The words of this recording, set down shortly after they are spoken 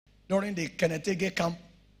during the Kenetege camp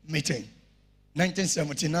meeting,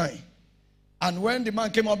 1979. And when the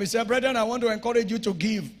man came up, he said, brethren, I want to encourage you to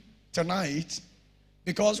give tonight,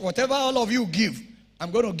 because whatever all of you give, I'm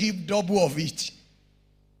going to give double of it.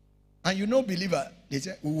 And you know, believer, they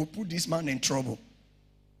said, we will put this man in trouble.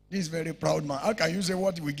 This very proud man. How can you say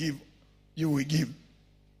what we give, you will give?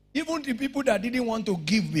 Even the people that didn't want to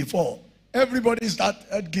give before, everybody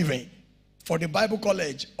started giving for the Bible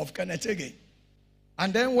College of Kenetege.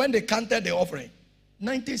 And then when they counted the offering,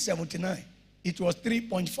 1979, it was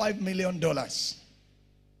 $3.5 million.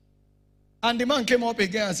 And the man came up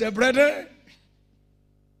again and said, brethren,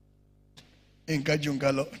 in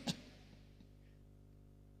Kajungalo,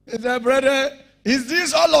 he said, brother, is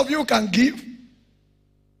this all of you can give?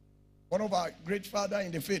 One of our great fathers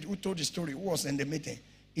in the faith who told the story, who was in the meeting,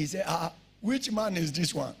 he said, which man is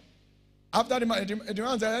this one? After the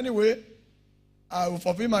man said, anyway, I will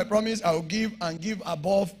fulfill my promise, I will give and give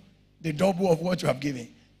above the double of what you have given.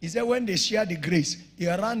 He said, when they shared the grace, he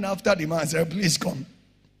ran after the man and said, please come.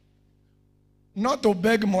 Not to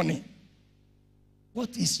beg money.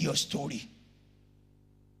 What is your story?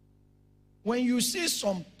 When you see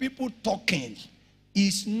some people talking,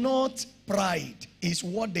 it's not pride, it's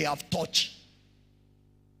what they have touched.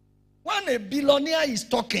 When a billionaire is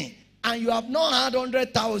talking and you have not had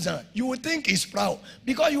 100,000, you will think he's proud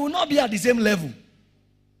because you will not be at the same level.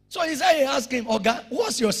 So he said, he asked him, Oga,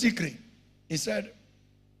 what's your secret? He said,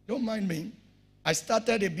 don't mind me. I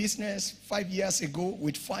started a business 5 years ago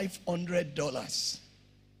with $500.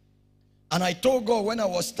 And I told God when I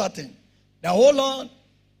was starting, that hold on,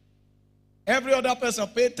 every other person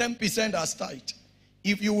pay 10% as tithe.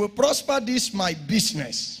 If you will prosper this, my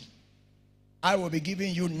business, I will be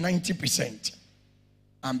giving you 90%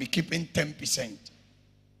 and be keeping 10%.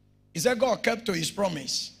 He said God kept to his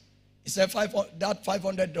promise. He said that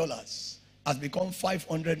 $500 has become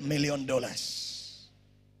 $500 million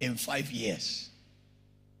in 5 years.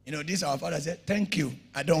 You know, this our father said, thank you,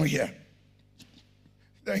 I don't hear.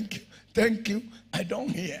 Thank you, I don't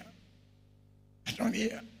hear. I don't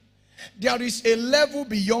hear. There is a level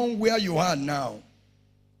beyond where you are now,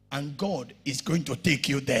 and God is going to take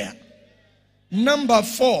you there. Number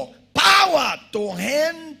 4, power to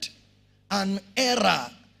end an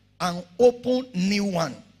era and open new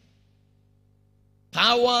one.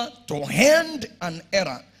 Power to end an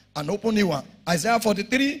era and open new one. Isaiah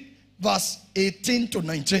 43, verse 18 to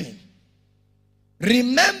 19.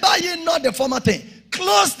 Remember ye not the former thing.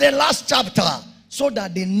 Close the last chapter so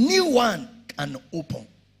that the new one can open.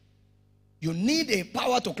 You need a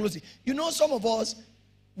power to close it. You know, some of us,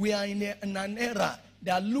 we are in an era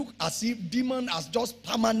that look as if demon has just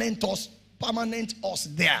permanent us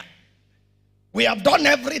there. We have done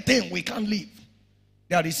everything, we can't leave.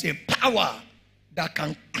 There is a power that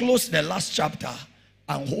can close the last chapter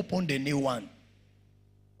and open the new one.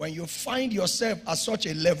 When you find yourself at such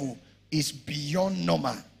a level, it's beyond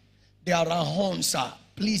normal. There are horns, sir,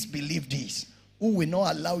 please believe this, who will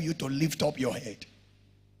not allow you to lift up your head.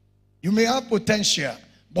 You may have potential,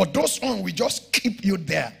 but those horns will just keep you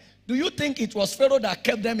there. Do you think it was Pharaoh that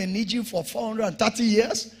kept them in Egypt for 430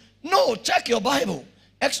 years? No, check your Bible.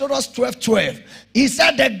 Exodus 12:12. He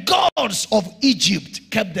said the gods of Egypt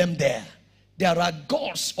kept them there. There are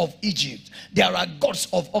gods of Egypt. There are gods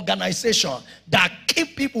of organization that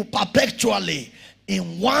keep people perpetually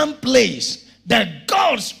in one place. The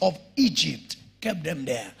gods of Egypt kept them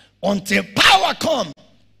there until power comes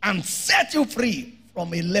and set you free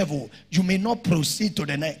from a level you may not proceed to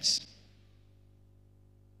the next.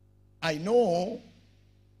 I know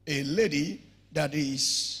a lady that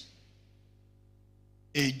is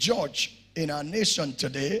a judge in our nation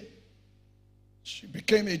today. She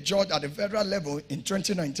became a judge at the federal level in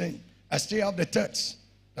 2019. I still have the text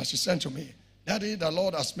that she sent to me. Daddy, the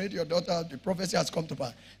Lord has made your daughter, the prophecy has come to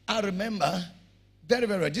pass. I remember very,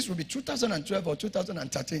 very well, this will be 2012 or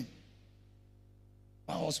 2013.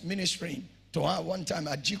 I was ministering to her one time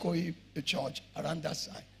at GCIC church around that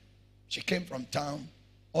side. She came from town,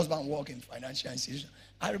 husband worked in financial institution.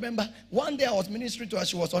 I remember one day I was ministering to her,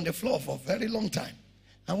 she was on the floor for a very long time.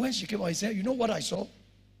 And when she came out, I said, you know what I saw?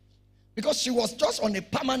 Because she was just on a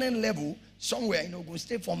permanent level somewhere in Ogun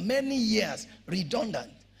State for many years,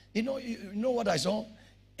 redundant. You know what I saw?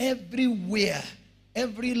 Everywhere,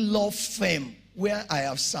 every law firm where I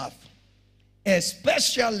have served,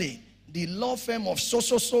 especially the law firm of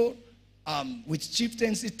so with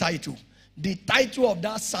chieftaincy title. The title of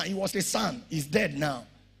that son, he was a son, he's dead now.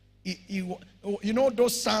 You know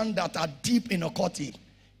those sons that are deep in occultic.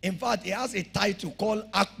 In fact, he has a title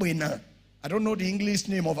called Akpena. I don't know the English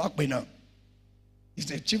name of Akpena.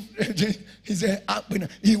 He's a chief. He's a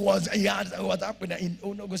he was happening in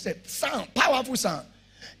Onogo State. Sound, powerful sound.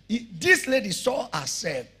 This lady saw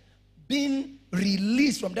herself being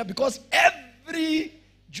released from there because every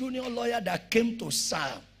junior lawyer that came to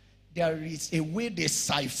serve, there is a way they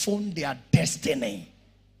siphon their destiny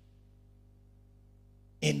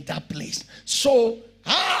in that place. So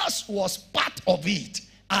hers was part of it.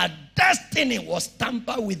 Her destiny was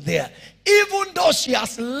tampered with there. Even though she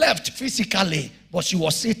has left physically, but she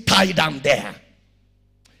was still tied down there.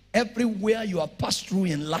 Everywhere you have passed through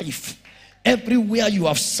in life, everywhere you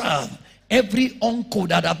have served, every uncle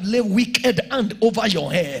that have laid wicked hand over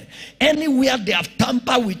your head, anywhere they have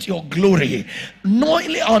tampered with your glory,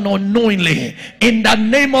 knowingly or unknowingly, in the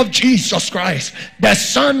name of Jesus Christ, the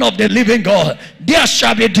Son of the living God, there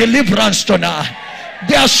shall be deliverance tonight.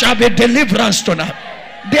 There shall be deliverance tonight.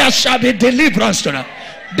 There shall be deliverance tonight.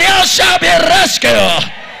 There shall be rescue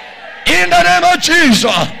in the name of Jesus.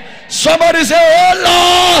 Somebody say, oh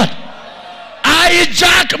Lord,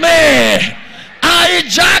 hijack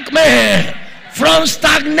me from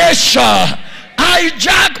stagnation,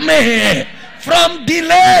 hijack me from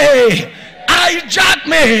delay, hijack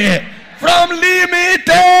me from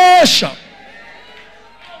limitation.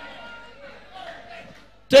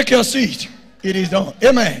 Take your seat. It is done.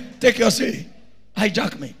 Amen. Take your seat.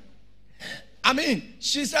 Hijack me. I mean,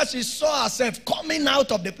 she said she saw herself coming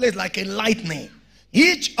out of the place like a lightning.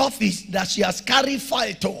 Each office that she has carried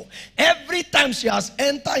file to, every time she has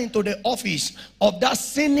entered into the office of that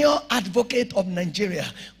senior advocate of Nigeria,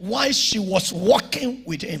 while she was working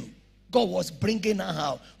with him, God was bringing her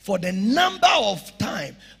out. For the number of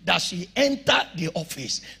time that she entered the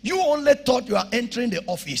office, you only thought you are entering the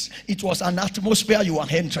office. It was an atmosphere you are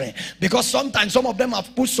entering. Because sometimes some of them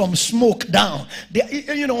have put some smoke down.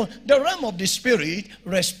 You know, the realm of the spirit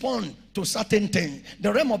responds to certain things.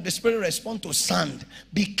 The realm of the spirit responds to sand.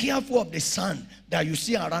 Be careful of the sand that you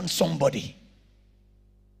see around somebody.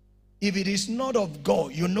 If it is not of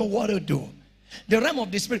God, you know what to do. The realm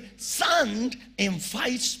of the spirit, sand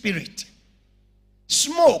invites spirit.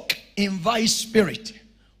 Smoke invites spirit.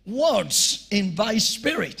 Words invite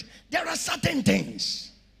spirit. There are certain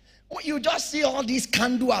things. When you just see all these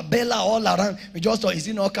candle abella all around, you just thought, is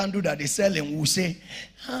it not candle that they sell in Wuse?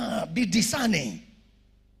 Be discerning.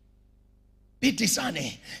 Be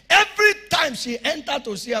discerning. Every time she entered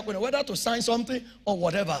to see her, whether to sign something or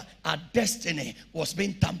whatever, her destiny was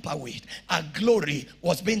being tampered with. Her glory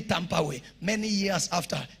was being tampered with. Many years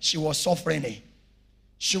after, she was suffering.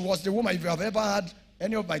 She was the woman, if you have ever had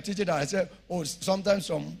any of my teachers that I said, oh, sometimes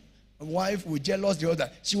some wife will jealous the other.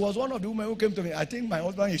 She was one of the women who came to me, I think my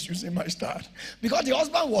husband is using my star. Because the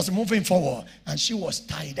husband was moving forward and she was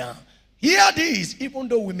tied down. Hear this, even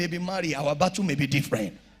though we may be married, our battle may be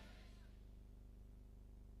different.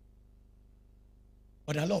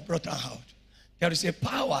 But the Lord brought her out. There is a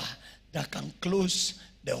power that can close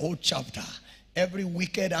the whole chapter. Every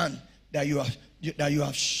wicked hand that you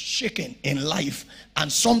have shaken in life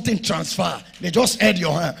and something transfer. They just held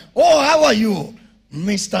your hand. Oh, how are you,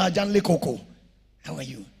 Mr. Janle Koko? How are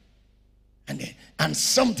you? And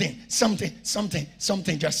something just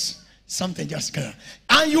came.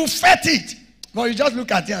 And you felt it. But you just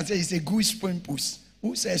look at it and say, it's a goose puss.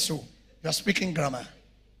 Who says so? You're speaking grammar.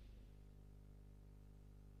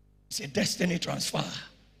 It's a destiny transfer.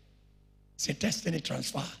 It's a destiny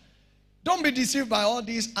transfer. Don't be deceived by all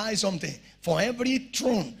these eyes something. For every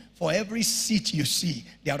throne, for every seat you see,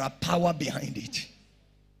 there are power behind it.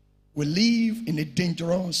 We live in a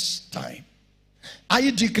dangerous time. I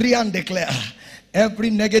decree and declare every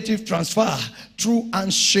negative transfer through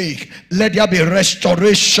handshake, let there be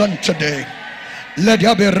restoration today. Let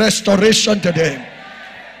there be restoration today.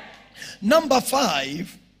 Number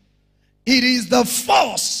 5, it is the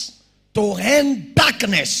force to end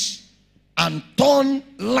darkness and turn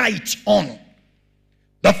light on.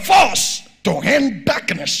 The force to end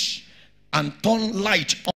darkness and turn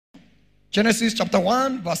light on. Genesis chapter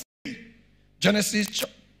 1 verse 3. Genesis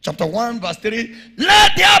chapter 1 verse 3.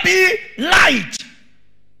 Let there be light.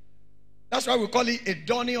 That's why we call it a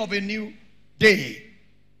dawning of a new day.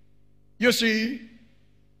 You see,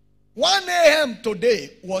 1 a.m.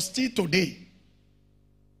 today was still today.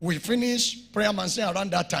 We finished prayer mansion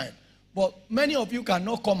around that time. But many of you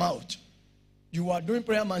cannot come out. You are doing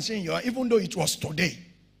prayer mansion, even though it was today.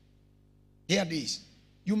 Hear this.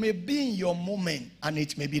 You may be in your moment and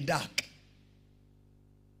it may be dark.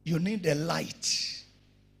 You need the light.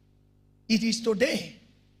 It is today.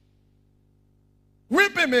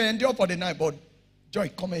 Weeping may endure for the night, but joy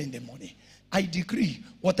coming in the morning. I decree,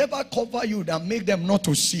 whatever cover you that make them not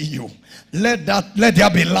to see you, let there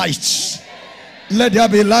be light. Let there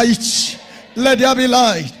be light. Let there be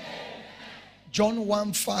light. John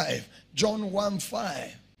 1:5. John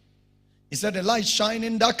 1:5. He said, the light shine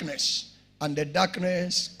in darkness, and the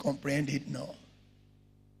darkness comprehend it not.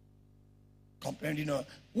 Comprehend it not.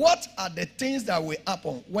 What are the things that will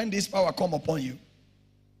happen when this power come upon you?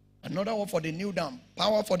 Another one for the new dawn.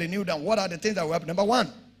 Power for the new dawn. What are the things that will happen? Number one,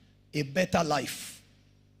 a better life.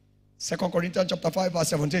 2 Corinthians chapter 5 verse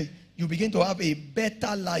 17. You begin to have a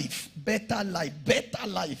better life. Better life. Better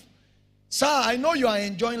life. Sir, I know you are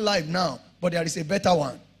enjoying life now, but there is a better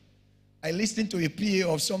one. I listened to a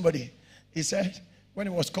PA of somebody. He said, when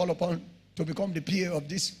he was called upon to become the PA of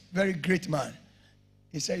this very great man,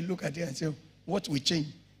 he said, look at it and say, what will change?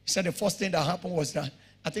 He said the first thing that happened was that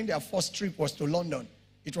I think their first trip was to London.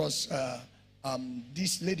 It was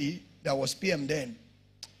this lady that was PM then.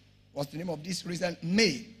 What's the name of this recent?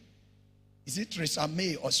 May. Is it Teresa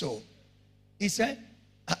May or so? He said,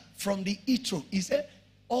 from the intro, he said,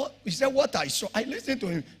 what I saw. I listened to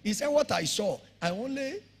him. He said, what I saw, I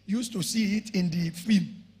only used to see it in the film,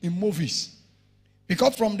 in movies.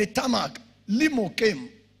 Because from the tarmac, limo came,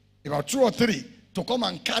 about 2 or 3, to come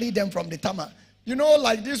and carry them from the tarmac. You know,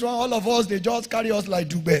 like this one, all of us, they just carry us like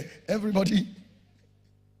Dubai. Everybody,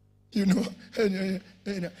 you know,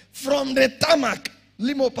 from the tarmac,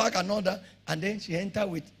 limo park and all that, and then she entered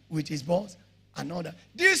with his boss and all that.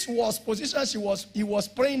 This was position he was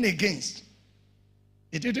praying against.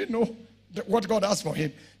 He didn't know what God asked for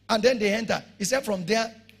him. And then they entered. He said from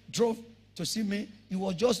there, drove to see me. He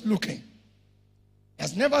was just looking. He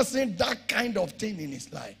has never seen that kind of thing in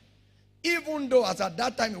his life. Even though as at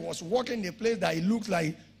that time he was working in a place that he looks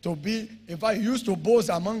like to be, in fact, he used to boast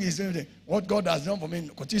among his children, what God has done for me.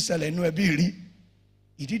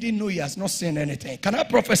 He didn't know he has not seen anything. Can I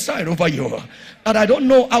prophesy over you? And I don't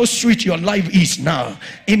know how sweet your life is now.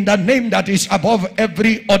 In the name that is above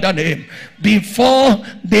every other name. Before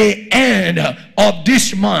the end of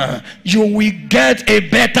this month, you will get a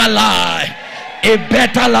better life. A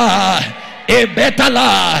better life. A better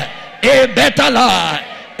life. A better life.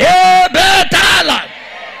 A better life.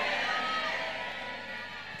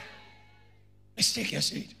 Let's take your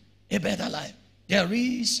seat. A better life. There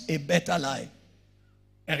is a better life.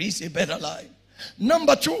 There is a better life.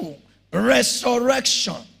 Number 2,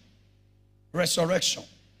 resurrection. Resurrection.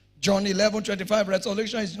 John 11:25.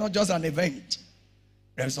 Resurrection is not just an event.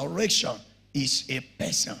 Resurrection is a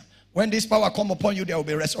person. When this power come upon you, there will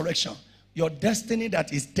be resurrection. Your destiny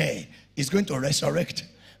that is there is going to resurrect,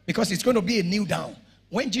 because it's going to be a new dawn.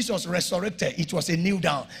 When Jesus resurrected, it was a new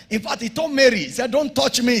dawn. In fact, he told Mary, he said, don't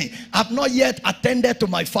touch me. I've not yet attended to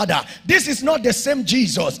my Father. This is not the same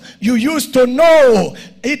Jesus you used to know.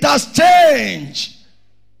 It has changed.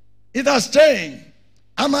 It has changed.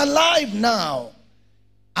 I'm alive now.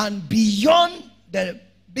 And beyond the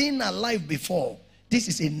being alive before, this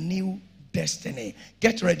is a new destiny.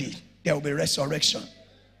 Get ready. There will be resurrection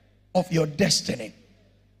of your destiny.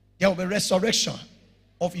 There will be resurrection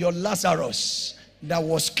of your Lazarus that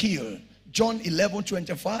was killed. John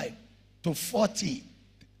 11:25 to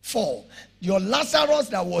 44. Your Lazarus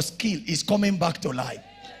that was killed is coming back to life.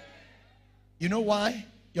 You know why?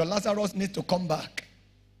 Your Lazarus needs to come back.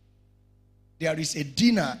 There is a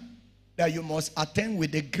dinner that you must attend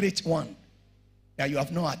with the great one that you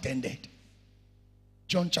have not attended.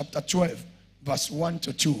 John chapter 12 verse 1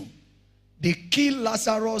 to 2. They killed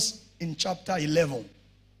Lazarus in chapter 11.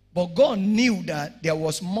 But God knew that there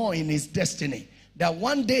was more in his destiny. That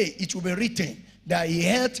one day it will be written that he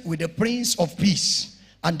ate with the Prince of Peace.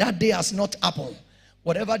 And that day has not happened.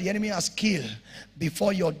 Whatever the enemy has killed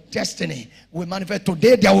before your destiny will manifest.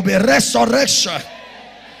 Today there will be resurrection.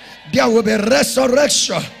 There will be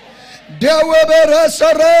resurrection. There will be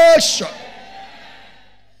resurrection.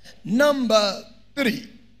 Number 3,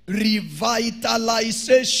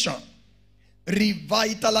 revitalization.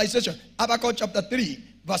 Revitalization. Habakkuk chapter 3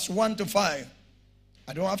 verse 1 to 5.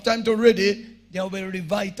 I don't have time to read it. There will be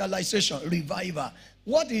revitalization, revival.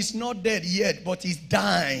 What is not dead yet, but is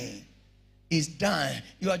dying. Is dying.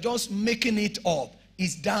 You are just making it up.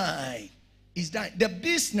 Is dying. Is dying. The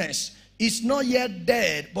business is not yet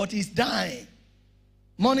dead, but is dying.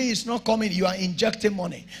 Money is not coming. You are injecting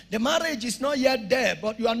money. The marriage is not yet dead,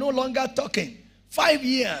 but you are no longer talking. 5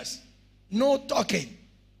 years, no talking.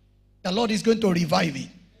 The Lord is going to revive it.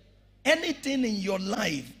 Anything in your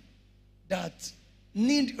life that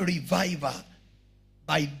need revival,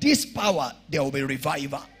 by this power, there will be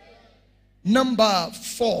revival. Number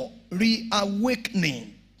 4,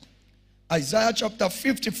 reawakening. Isaiah chapter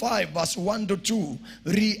 55 verse 1 to 2.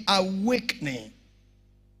 Reawakening.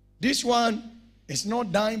 This one is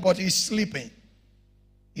not dying, but he's sleeping.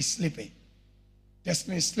 He's sleeping.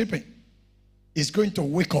 Destiny is sleeping. He's going to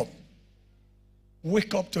wake up.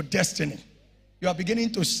 Wake up to destiny. You are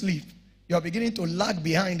beginning to sleep. You are beginning to lag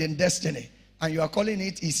behind in destiny. And you are calling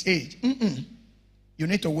it his age. You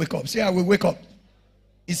need to wake up. Say, I will wake up.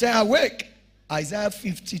 He said, awake. Isaiah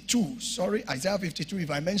 52. Sorry, Isaiah 52.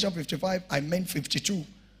 If I mentioned 55, I meant 52.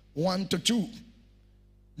 1 to 2.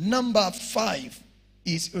 Number 5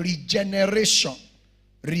 is regeneration.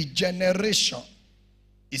 Regeneration.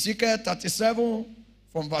 Ezekiel 37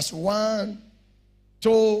 from verse 1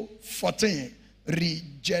 to 14.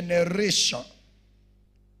 Regeneration.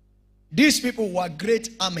 These people were great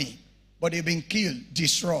army, but they've been killed,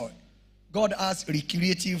 destroyed. God has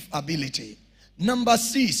recreative ability. Number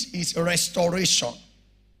 6 is restoration.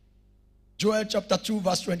 Joel chapter 2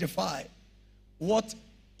 verse 25. What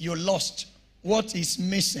you lost, what is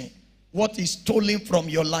missing, what is stolen from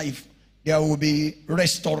your life, there will be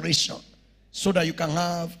restoration so that you can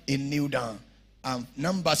have a new dawn.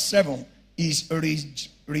 Number 7 is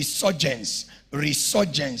resurgence.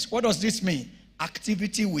 Resurgence. What does this mean?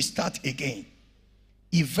 Activity will start again.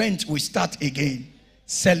 Event will start again.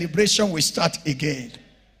 Celebration will start again.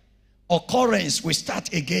 Occurrence will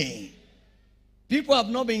start again. People have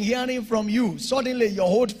not been hearing from you. Suddenly your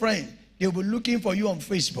old friend, they will be looking for you on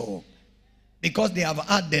Facebook because they have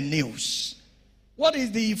heard the news. What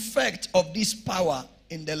is the effect of this power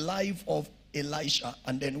in the life of Elisha?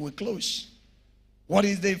 And then we close. What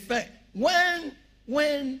is the effect?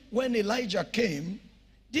 When Elijah came,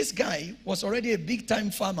 this guy was already a big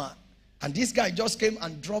time farmer. And this guy just came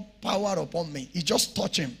and dropped power upon me. He just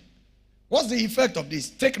touched him. What's the effect of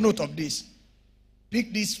this? Take note of this.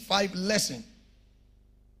 Pick these 5 lessons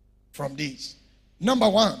from this. Number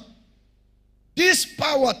 1, this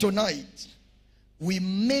power tonight will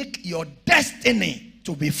make your destiny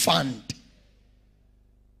to be found.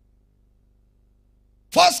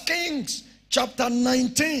 1 Kings chapter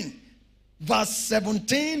 19 verse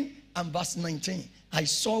 17 and verse 19. I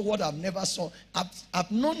saw what I've never saw. I've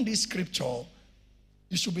known this scripture.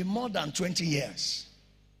 It should be more than 20 years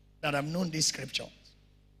that I've known this scripture.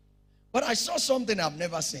 But I saw something I've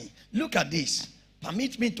never seen. Look at this.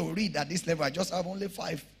 Permit me to read at this level. I just have only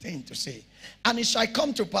 5 things to say. And it shall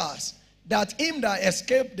come to pass that him that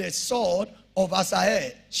escaped the sword of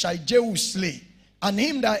Hazael shall Jehu slay. And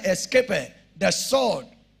him that escaped the sword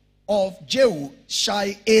of Jehu shall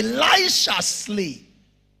Elisha slay.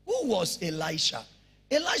 Who was Elisha?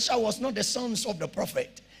 Elisha was not the sons of the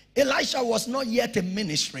prophet. Elisha was not yet a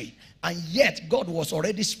ministry. And yet God was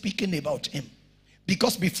already speaking about him.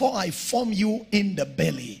 Because before I formed you in the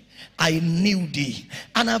belly, I knew thee.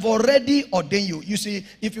 And I've already ordained you. You see,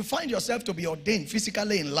 if you find yourself to be ordained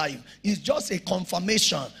physically in life, it's just a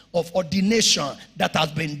confirmation of ordination that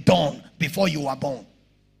has been done before you were born.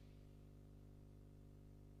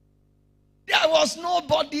 There was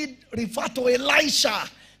nobody referred to Elisha.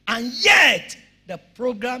 And yet, the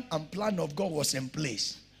program and plan of God was in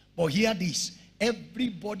place. But hear this.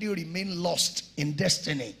 Everybody remain lost in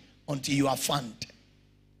destiny until you are found.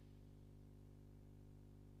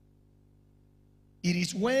 It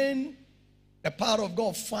is when the power of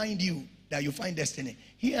God find you that you find destiny.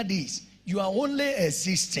 Hear this. You are only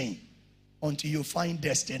existing until you find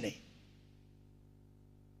destiny.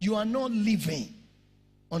 You are not living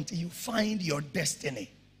until you find your destiny.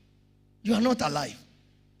 You are not alive.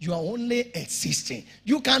 You are only existing.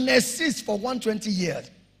 You can exist for 120 years.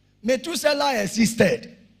 Methuselah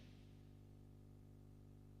existed.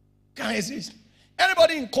 Can exist.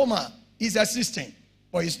 Anybody in coma is existing,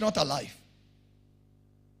 but he's not alive.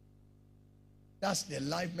 That's the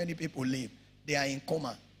life many people live. They are in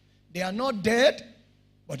coma. They are not dead,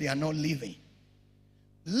 but they are not living.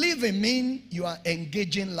 Living means you are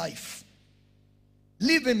engaging life.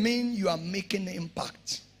 Living means you are making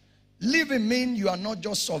impact. Living means you are not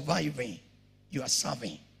just surviving, you are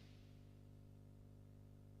serving.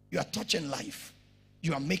 You are touching life.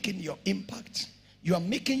 You are making your impact. You are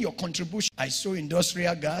making your contribution. I saw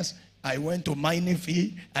industrial gas. I went to mining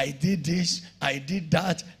field. I did this. I did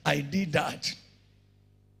that. I did that.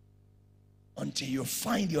 Until you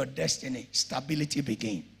find your destiny, stability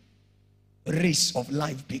begin. Race of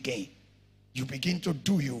life begin. You begin to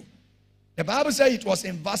do you. The Bible says it was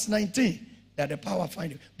in verse 19 that the power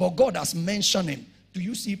find you. But God has mentioned him. Do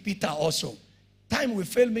you see Peter also? Time will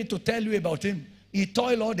fail me to tell you about him. He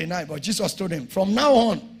toiled all the night, but Jesus told him, from now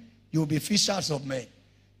on, you will be fishers of men.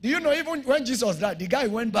 Do you know, even when Jesus died, the guy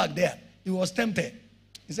went back there. He was tempted.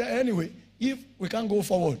 He said, anyway, if we can't go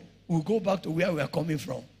forward, we'll go back to where we are coming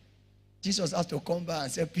from. Jesus has to come back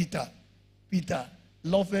and say, Peter,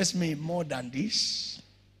 lovest me more than this?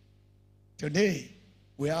 Today,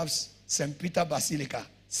 we have St. Peter Basilica,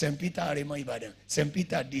 St. Peter Arema Ibadan, St.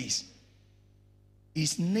 Peter this.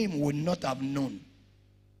 His name would not have known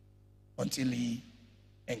until he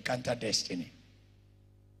encountered destiny.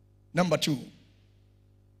 Number 2.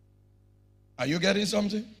 Are you getting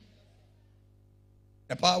something?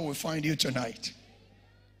 The power will find you tonight.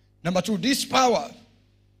 Number 2, this power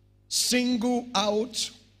single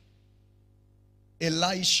out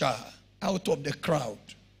Elisha out of the crowd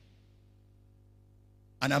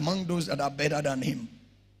and among those that are better than him.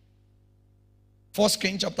 1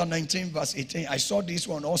 Kings chapter 19 verse 18. I saw this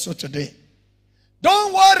one also today.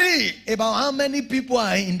 Don't worry about how many people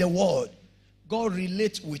are in the world. God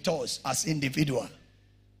relates with us as individuals.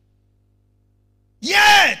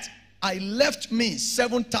 Yet I left me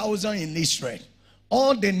 7,000 in Israel,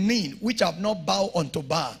 all the need which have not bowed unto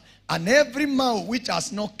Baal, and every mouth which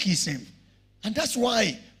has not kissed him. And that's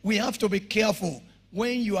why we have to be careful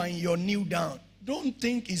when you are in your kneel down. Don't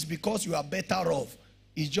think it's because you are better off.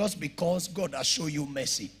 It's just because God has shown you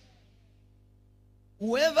mercy.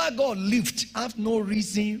 Whoever God lifts have no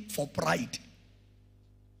reason for pride.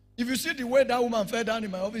 If you see the way that woman fell down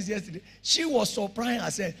in my office yesterday, she was surprised. I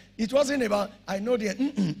said, it wasn't about, I know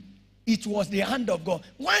the, it was the hand of God.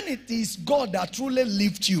 When it is God that truly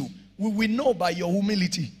lifts you, we will know by your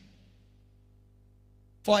humility.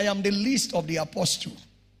 For I am the least of the apostles.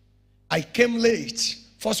 I came late.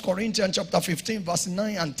 1 Corinthians chapter 15 verse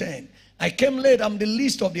 9 and 10. I came late. I'm the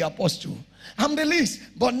least of the apostles. I'm the least.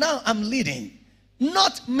 But now I'm leading.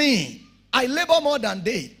 Not me. I labor more than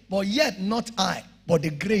they. But yet not I. But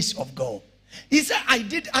the grace of God. He said, I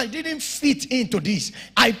didn't fit into this.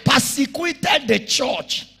 I persecuted the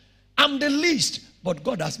church. I'm the least. But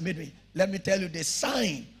God has made me. Let me tell you, the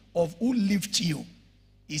sign of who lifts you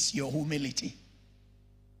is your humility.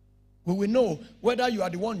 We will know whether you are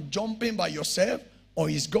the one jumping by yourself or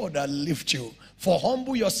is God that lifts you. For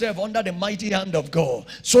humble yourself under the mighty hand of God,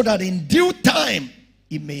 so that in due time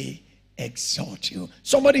He may exalt you.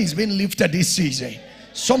 Somebody is being lifted this season.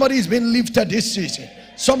 Somebody is being lifted this season.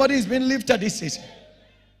 Somebody is being lifted this season.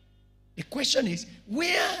 The question is,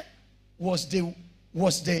 where was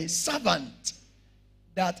the servant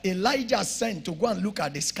that Elijah sent to go and look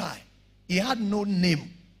at the sky? He had no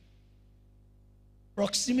name.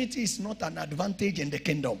 Proximity is not an advantage in the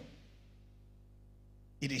kingdom.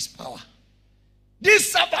 It is power.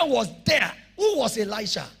 This servant was there. Who was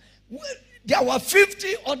Elisha? There were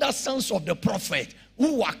 50 other sons of the prophet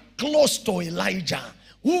who were close to Elijah,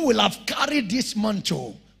 who will have carried this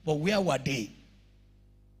mantle. But where were they?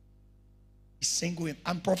 He's single.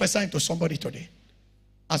 I'm prophesying to somebody today.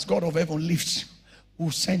 As God of heaven lifts, who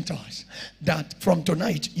sent us, that from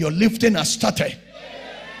tonight your lifting has started.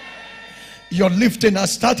 Your lifting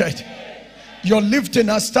has started. Your lifting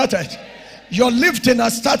has started. Your lifting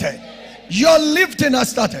has started. Your lifting has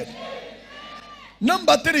started.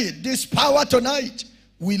 Number 3, this power tonight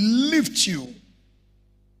will lift you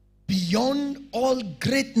beyond all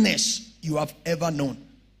greatness you have ever known.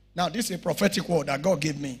 Now, this is a prophetic word that God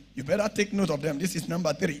gave me. You better take note of them. This is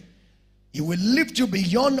number 3. He will lift you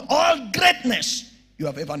beyond all greatness you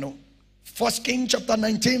have ever known. 1 Kings chapter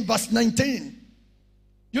 19 verse 19.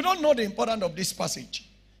 You don't know the importance of this passage.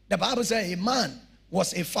 The Bible says a man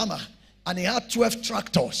was a farmer and he had 12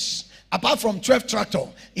 tractors. Apart from 12 tractors,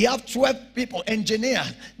 he had 12 people,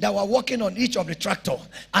 engineers, that were working on each of the tractors.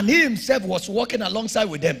 And he himself was working alongside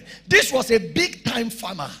with them. This was a big time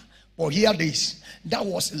farmer. But hear this, that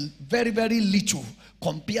was very, very little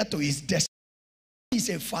compared to his destiny. He's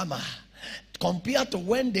a farmer. Compared to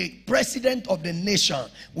when the president of the nation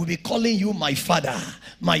will be calling you my father,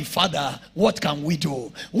 what can we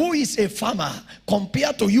do? Who is a farmer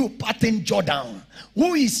compared to you parting Jordan?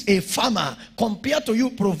 Who is a farmer compared to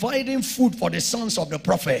you providing food for the sons of the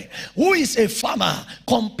prophet? Who is a farmer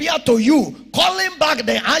compared to you calling back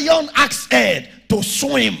the iron axe head to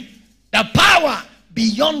swim? The power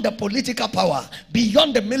beyond the political power,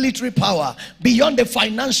 beyond the military power, beyond the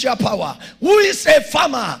financial power. Who is a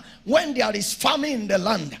farmer when there is famine in the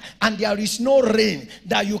land and there is no rain,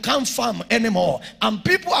 that you can't farm anymore, and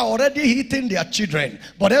people are already eating their children,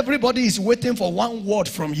 but everybody is waiting for one word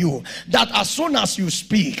from you, that as soon as you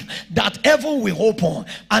speak, that heaven will open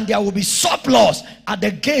and there will be surplus at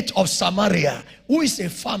the gate of Samaria? Who is a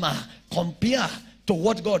farmer compared to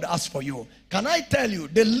what God has for you? Can I tell you,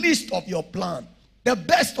 the least of your plan, the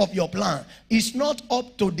best of your plan is not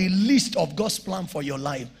up to the list of God's plan for your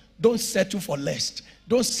life. Don't settle for less.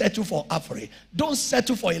 Don't settle for Afri. Don't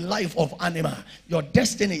settle for a life of animal. Your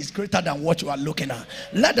destiny is greater than what you are looking at.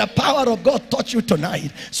 Let the power of God touch you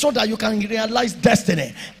tonight so that you can realize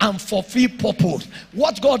destiny and fulfill purpose.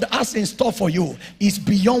 What God has in store for you is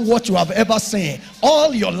beyond what you have ever seen.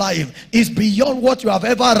 All your life is beyond what you have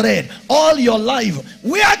ever read. All your life,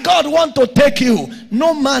 where God wants to take you,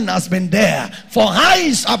 no man has been there. For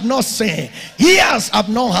eyes have not seen, ears have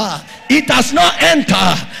not heard, it has not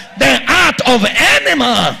entered the heart of any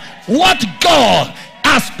man what God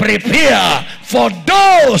has prepared for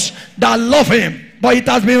those that love him. But it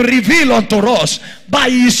has been revealed unto us by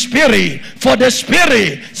his Spirit. For the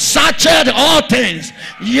Spirit searcheth all things,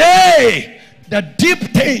 yea, the deep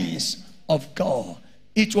things of God.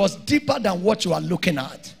 It was deeper than what you are looking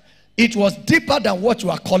at. It was deeper than what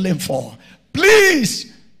you are calling for.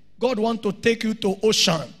 Please, God wants to take you to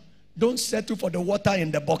ocean. Don't settle for the water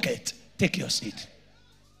in the bucket. Take your seat.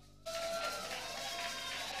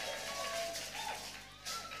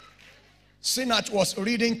 Sinach was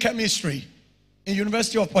reading chemistry in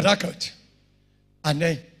University of Port Harcourt. And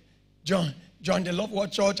then John the Love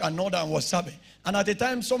Word Church and all that was serving. And at the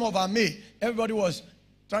time, some of our mates, everybody was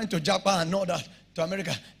trying to Japan and all that to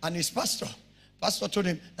America. And his pastor told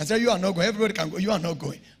him and said, you are not going. Everybody can go. You are not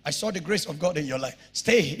going. I saw the grace of God in your life.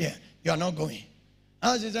 Stay here. You are not going.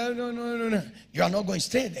 And she said, no. You are not going.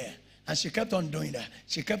 Stay there. And she kept on doing that.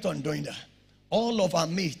 She kept on doing that. All of our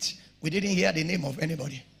mates, we didn't hear the name of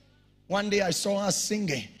anybody. One day I saw her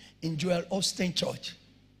singing in Joel Austin Church.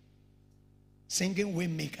 Singing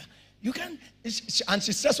Waymaker. You can, and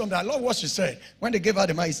she said something. I love what she said. When they gave her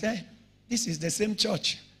the mic, she said, this is the same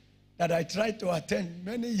church that I tried to attend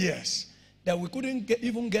many years, that we couldn't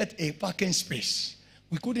even get a parking space.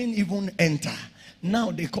 We couldn't even enter.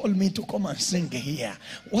 Now they call me to come and sing here.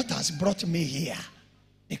 What has brought me here?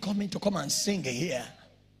 They call me to come and sing here.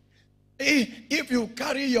 If you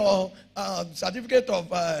carry your certificate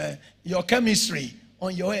of your chemistry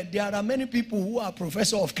on your head, there are many people who are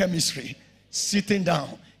professor of chemistry sitting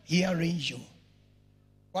down hearing you.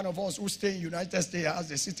 One of us who stay in United States has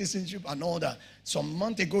the citizenship and all that. Some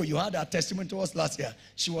month ago, you had a testimony to us last year.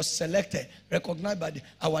 She was selected, recognized by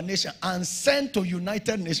our nation, and sent to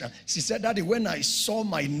United Nations. She said, Daddy, when I saw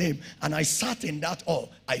my name and I sat in that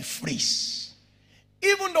hall, I freeze.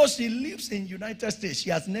 Even though she lives in United States, she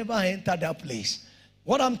has never entered that place.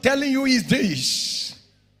 What I'm telling you is this.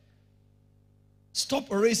 Stop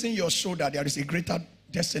raising your shoulder. There is a greater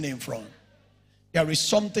destiny in front. There is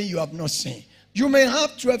something you have not seen. You may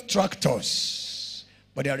have 12 tractors,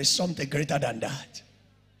 but there is something greater than that.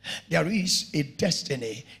 There is a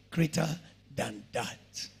destiny greater than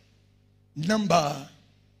that. Number,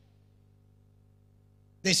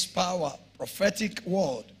 this power, prophetic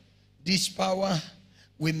word, this power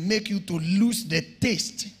will make you to lose the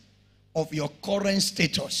taste of your current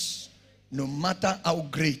status, no matter how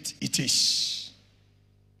great it is.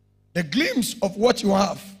 The glimpse of what you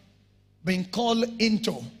have been called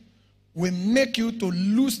into will make you to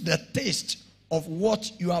lose the taste of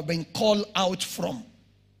what you have been called out from.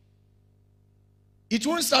 It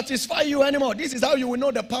won't satisfy you anymore. This is how you will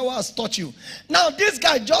know the power has touched you. Now this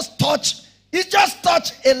guy just touched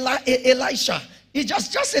Elisha. He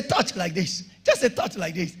just a touch like this. Just a touch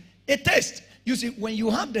like this. A taste. You see, when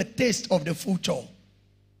you have the taste of the future,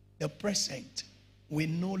 the present will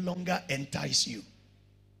no longer entice you.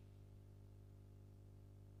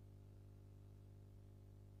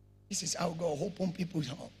 This is how God opens people's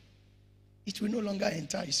heart. It will no longer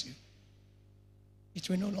entice you. It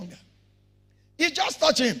will no longer. He just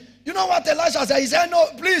touched him. You know what Elisha said? He said, no,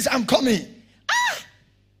 please, I'm coming.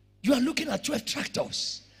 You are looking at 12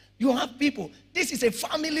 tractors. You have people. This is a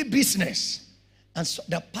family business. And so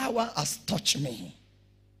the power has touched me.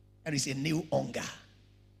 There is a new hunger.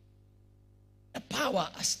 The power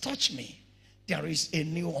has touched me. There is a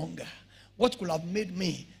new hunger. What could have made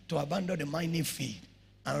me to abandon the mining field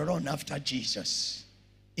and run after Jesus?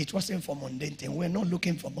 It wasn't for mundane thing. We're not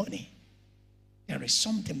looking for money. There is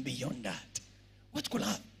something beyond that. What could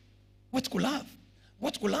have? What could have?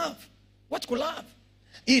 What could have? What could have?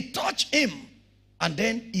 He touched him and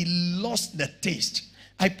then he lost the taste.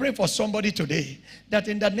 I pray for somebody today that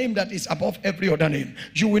in the name that is above every other name,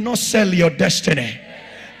 you will not sell your destiny.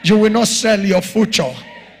 You will not sell your future.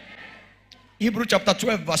 Hebrews chapter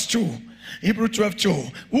 12 verse 2. Hebrews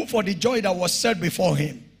 12:2. Who for the joy that was set before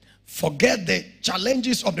him, forget the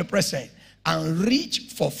challenges of the present and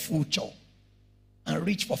reach for future. And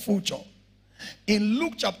reach for future. In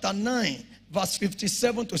Luke chapter 9 verse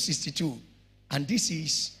 57 to 62. And this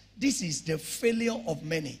is the failure of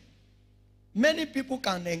many. Many people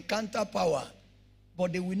can encounter power,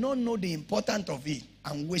 but they will not know the importance of it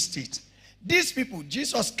and waste it. These people,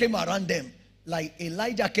 Jesus came around them like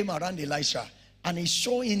Elijah came around Elisha, and he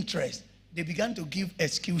showed interest. They began to give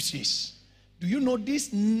excuses. Do you know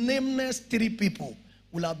these nameless 3 people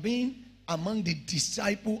will have been among the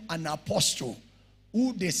disciple and apostle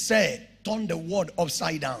who they said turned the world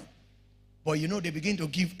upside down? But you know, they begin to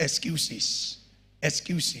give excuses.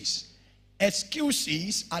 Excuses.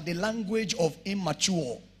 Excuses are the language of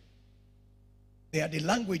immature. They are the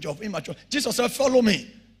language of immature. Jesus said, follow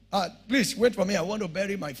me. Please wait for me. I want to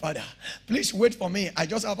bury my father. Please wait for me. I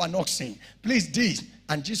just have an oxen. Please this.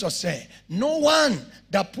 And Jesus said, no one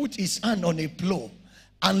that put his hand on a plow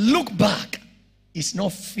and look back is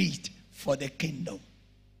not fit for the kingdom.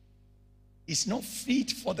 It's not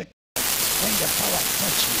fit for the kingdom. When the power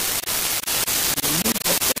touch you,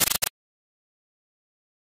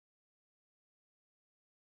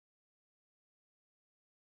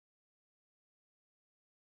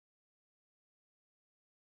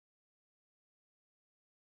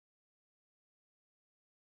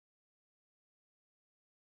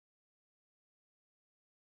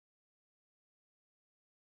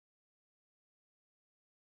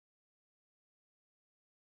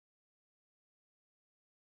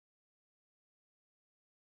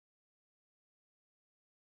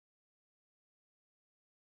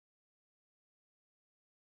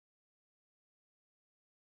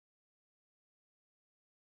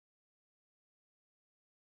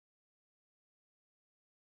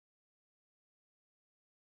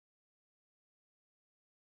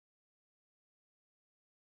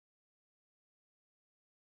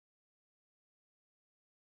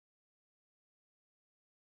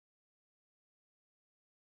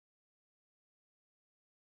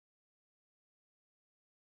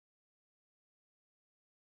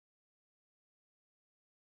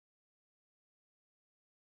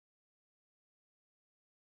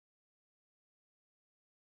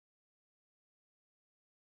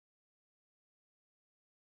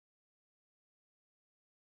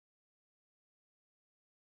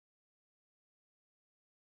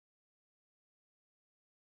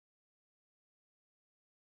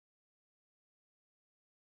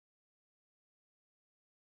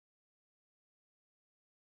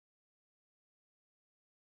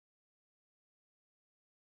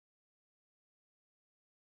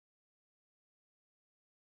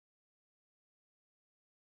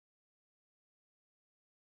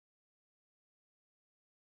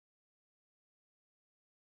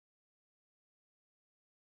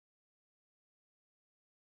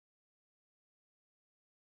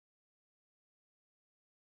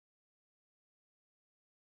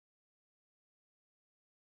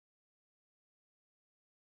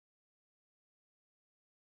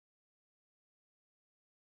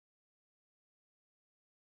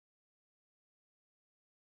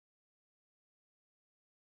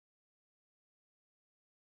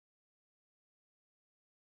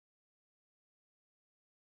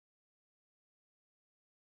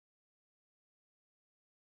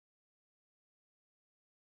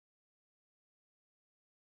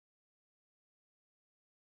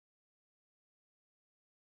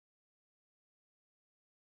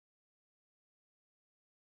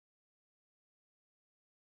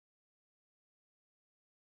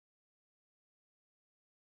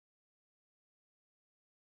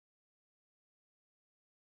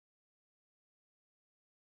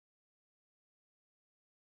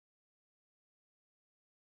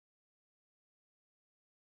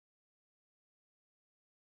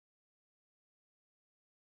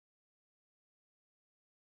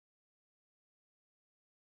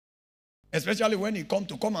 especially when he come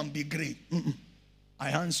and be great. I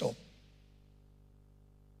hands up.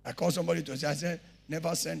 I call somebody to say, I said,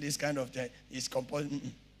 never send this kind of thing. It's compulsory.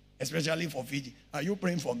 Especially for Fiji. Are you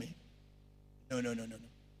praying for me? No.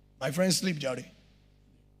 My friend, sleep, Jerry.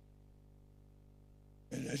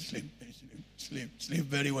 Sleep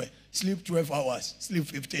very well. Sleep 12 hours. Sleep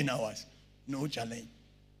 15 hours. No challenge.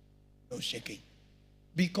 No shaking.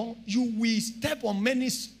 Because you will step on many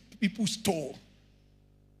people's toe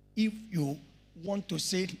if you want to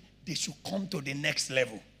say they should come to the next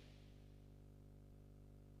level.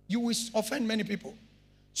 You will offend many people.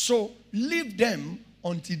 So leave them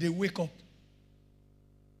until they wake up.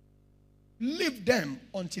 Leave them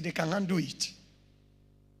until they can handle it.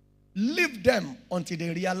 Leave them until they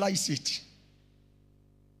realize it.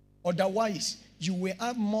 Otherwise, you will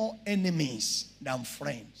have more enemies than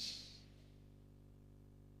friends.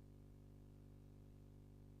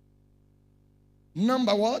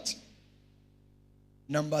 Number what?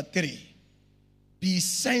 Number 3. Be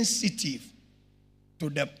sensitive to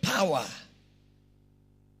the power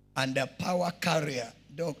and the power carrier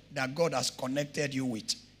that God has connected you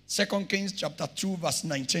with. 2 Kings chapter 2 verse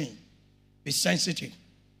 19. Be sensitive.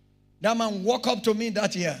 That man walked up to me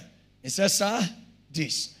that year. He said, sir,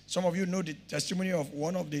 this. Some of you know the testimony of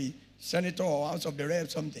one of the senator or House of the Rep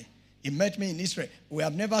something. He met me in Israel. We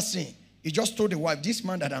have never seen. He just told the wife, this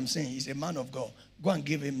man that I'm saying is a man of God. Go and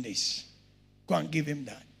give him this. Go and give him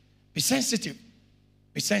that. Be sensitive.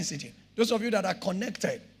 Be sensitive. Those of you that are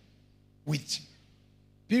connected with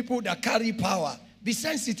people that carry power, be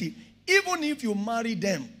sensitive. Even if you marry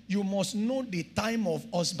them, you must know the time of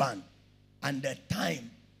husband and the time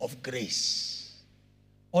of grace.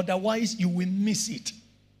 Otherwise, you will miss it.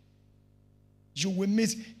 You will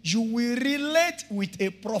miss. You will relate with a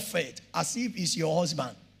prophet as if he's your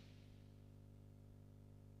husband.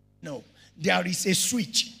 No. There is a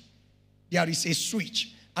switch. There is a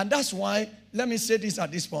switch. And that's why, let me say this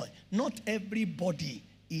at this point. Not everybody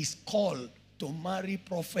is called to marry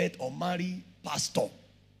prophet or marry pastor.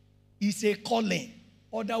 It's a calling.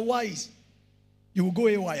 Otherwise, you will go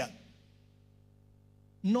haywire.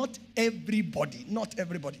 Not everybody. Not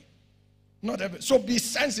everybody. Not everybody. So be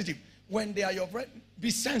sensitive. When they are your friend, be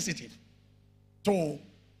sensitive to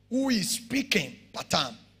who is speaking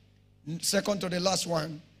pattern. Second to the last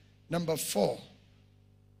one, number 4.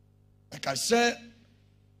 Like I said,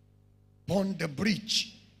 burn the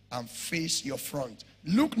bridge and face your front.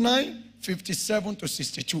 Luke 9, 57 to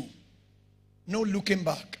 62. No looking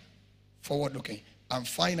back, forward looking. And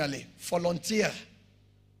finally, volunteer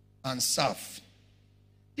and serve.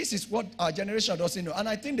 This is what our generation doesn't know. And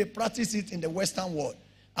I think they practice it in the Western world.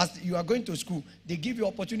 As you are going to school, they give you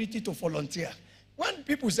opportunity to volunteer. When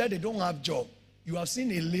people say they don't have job, you have seen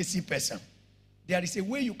a lazy person. There is a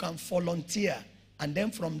way you can volunteer, and then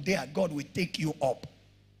from there, God will take you up.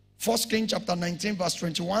 1 Kings chapter 19, verse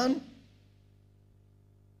 21.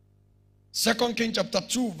 2 Kings chapter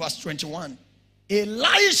 2, verse 21.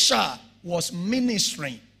 Elisha was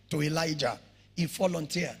ministering to Elijah. He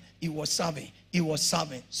volunteered. He was serving. He was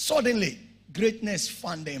serving. Suddenly, greatness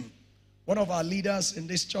found him. One of our leaders in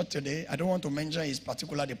this church today, I don't want to mention his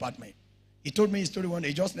particular department. He told me his story one day.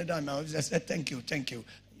 He just laid down in my office. I said, thank you, thank you.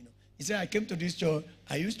 He said, I came to this church.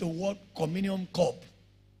 I used to work communion cup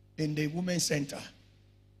in the women's center.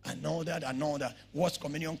 And all that, and all that. What's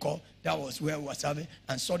communion cup? That was where we were serving.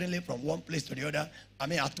 And suddenly, from one place to the other,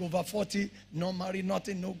 at over 40, no married,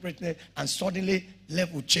 nothing, no greatness. And suddenly,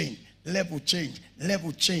 level change, level change,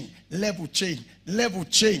 level change, level change, level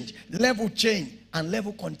change, level change. And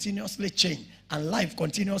level continuously change. And life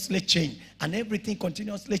continuously change. And everything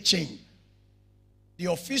continuously change.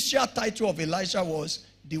 The official title of Elisha was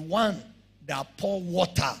the one that poured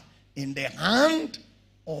water in the hand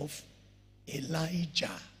of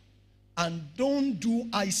Elijah. And don't do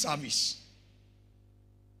eye service.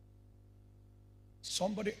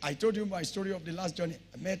 Somebody, I told you my story of the last journey.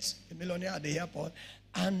 I met a millionaire at the airport.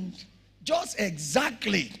 And just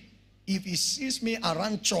exactly, if he sees me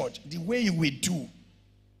around church, the way he will do,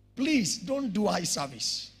 please don't do eye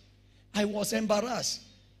service. I was embarrassed.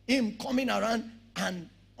 Him coming around and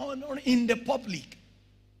in the public.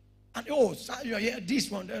 And oh, sir, you are here,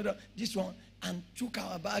 this one, and took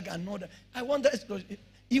our bag and all that. I wonder,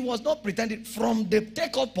 he was not pretending from the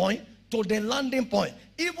takeoff point to the landing point,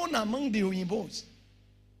 even among the Uyimbos.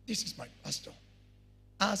 This is my pastor.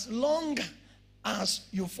 As long as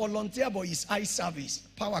you volunteer for his eye service,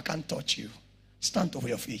 power can't touch you. Stand to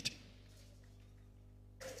your feet.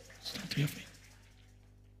 Stand to your feet.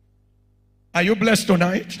 Are you blessed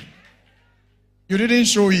tonight? You didn't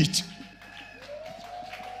show it.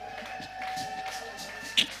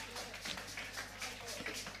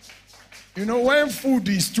 You know, when food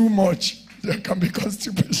is too much, there can be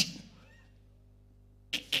constipation.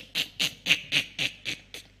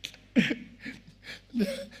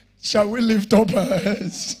 Shall we lift up our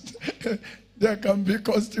hands? There can be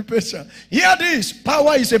constipation. Hear this.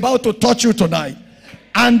 Power is about to touch you tonight.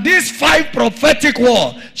 And these 5 prophetic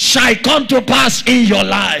words shall come to pass in your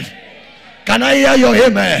life. Can I hear your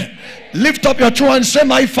amen? Lift up your two and say,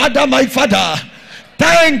 my Father,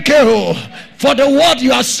 thank you for the word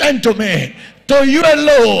you have sent to me. To you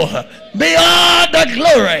alone be all the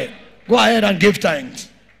glory. Go ahead and give thanks.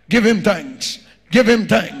 Give him thanks. Give him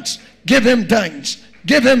thanks. Give him thanks.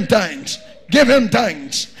 Give him thanks. Give him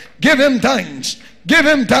thanks. Give him thanks. Give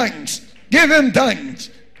him thanks. Give him thanks.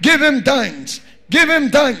 Give him thanks. Give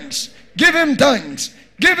him thanks. Give him thanks.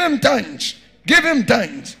 Give him thanks. Give him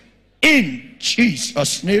thanks. In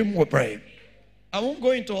Jesus' name we pray. I won't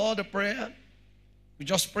go into all the prayer. We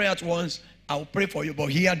just pray at once. I'll pray for you, but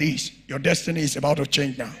hear this. Your destiny is about to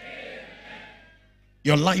change now.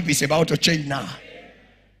 Your life is about to change now.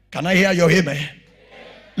 Can I hear your amen?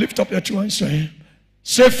 Lift up your two hands and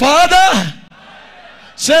say, Father,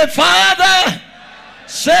 Say, Father.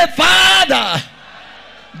 Say, Father,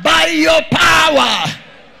 by your power,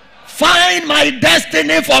 find my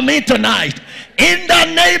destiny for me tonight. In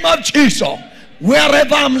the name of Jesus,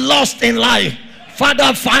 wherever I'm lost in life,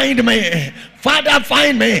 Father, find me. Father,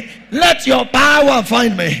 find me. Let your power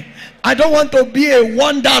find me. I don't want to be a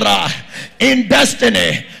wanderer in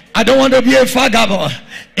destiny. I don't want to be a vagabond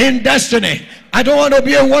in destiny. I don't want to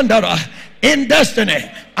be a wanderer in destiny.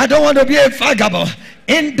 I don't want to be a vagabond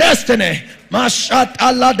in destiny. Mashat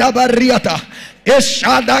Allah dabariata.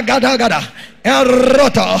 Ishada gada gada.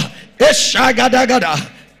 Erota. Ishagada gada.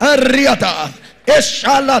 Ariata.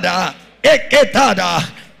 Ishalada. Eketada.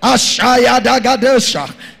 Ashayada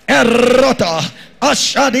gadesha. Erota.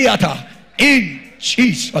 Ashadiata. In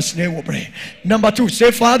Jesus' name we pray. Number 2,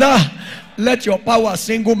 say, Father, let your power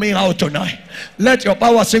single me out tonight. Let your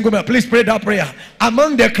power single me out. Please pray that prayer.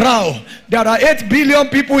 Among the crowd, there are 8 billion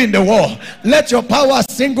people in the world. Let your power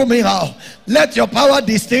single me out. Let your power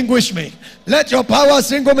distinguish me. Let your power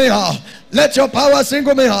single me out. Let your power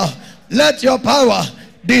single me out. Let your power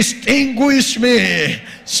distinguish me.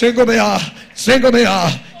 Single me out. Single me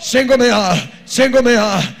out. Single me out. Single me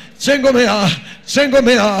out. Single me out. Single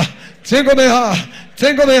me out. Single me out.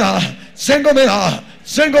 Single me out. Single me out.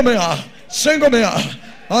 Single me out. Single me out.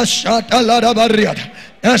 Ashata la da barriata.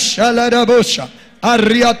 Ashala da busha.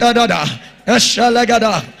 Arriata da da. Ashala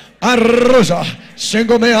gada. Arrosa.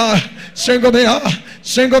 Single me out. Single me out.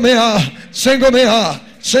 Single me out. Single me out.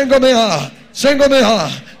 Single me out. Single me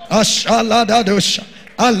out. Ashala da dusha.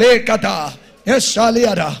 Alekata.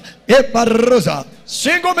 Esaliada. Eparosa.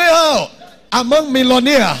 Single me out. Among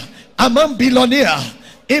millionaire. Among billionaire.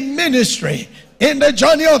 In ministry. In the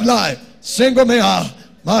journey of life. Single me out.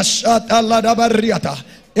 Mashata lada barriata.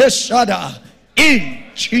 Eshada. In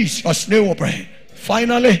Jesus' name we pray.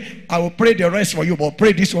 Finally, I will pray the rest for you, but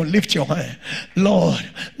pray this one. Lift your hand. Lord,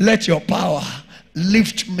 let your power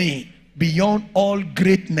lift me beyond all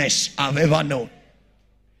greatness I've ever known.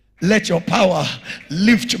 Let your power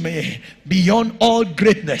lift me beyond all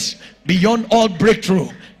greatness, beyond all breakthrough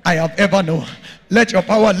I have ever known. Let your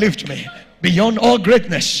power lift me beyond all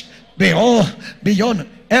greatness, beyond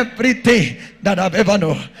everything that I've ever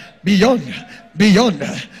known. Beyond, beyond,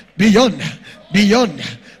 beyond, beyond,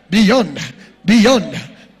 beyond, beyond,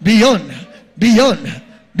 beyond, beyond,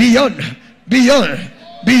 beyond, beyond,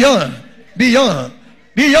 beyond, beyond,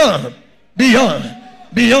 beyond, beyond,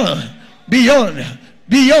 beyond, beyond,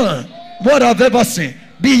 beyond what I've ever seen,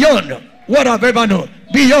 beyond what I've ever known,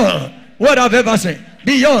 beyond what I've ever seen,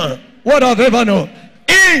 beyond what I've ever known.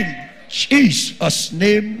 In Jesus'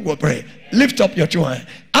 name we pray. Lift up your two hands.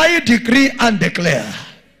 I decree and declare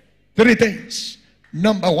 3 things.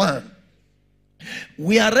 Number 1,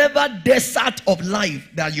 wherever desert of life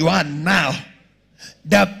that you are now,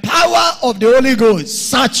 the power of the Holy Ghost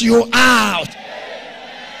search you out.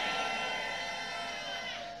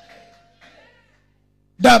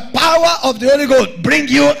 The power of the Holy Ghost bring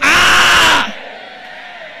you out.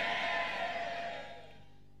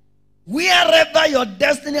 Wherever your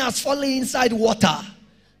destiny has fallen inside water,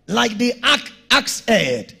 like the axe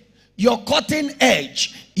head, your cutting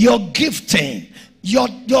edge, your gifting, your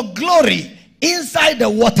glory inside the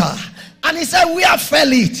water. And he said, where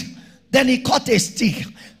fell it? Then he cut a stick.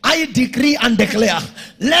 I decree and declare,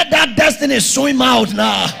 let that destiny swim out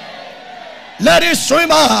now. Let it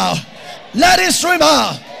swim out. Let it swim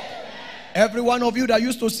out. Every one of you that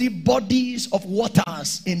used to see bodies of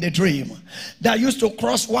waters in the dream, that used to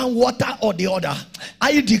cross one water or the other,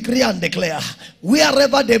 I decree and declare,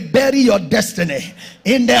 wherever they bury your destiny,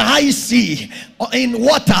 in the high sea or in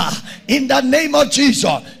water, in the name of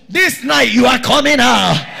Jesus, this night you are coming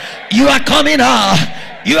out. You are coming out.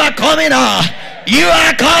 You are coming out. You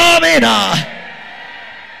are coming out.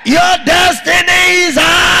 Your destiny is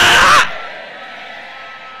out.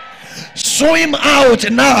 Swim out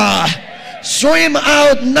now. Swim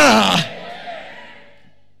out now.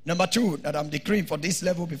 Number 2 that I'm decreeing for this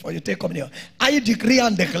level before you take communion. I decree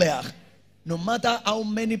and declare, no matter how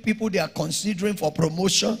many people they are considering for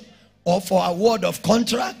promotion or for award of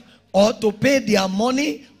contract or to pay their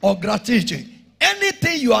money or gratuity,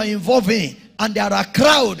 anything you are involved in, and there are a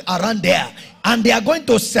crowd around there, and they are going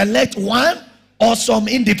to select one or some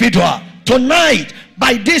individual, tonight,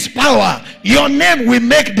 by this power, your name will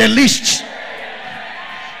make the list.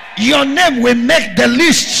 Your name will make the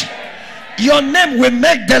list. Your name will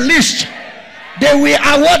make the list. They will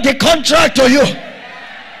award the contract to you.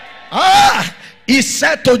 He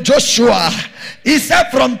said to Joshua, he said,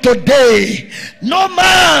 from today, no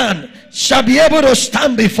man shall be able to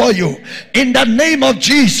stand before you. In the name of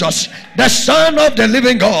Jesus, the Son of the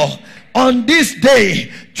living God, on this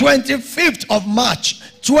day, 25th of March,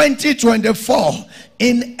 2024,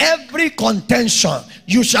 in every contention,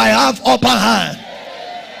 you shall have upper hand.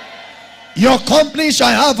 Your company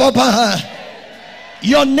shall have upper hand.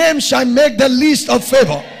 Your name shall make the list of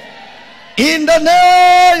favor. In the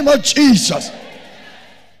name of Jesus.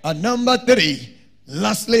 And number 3,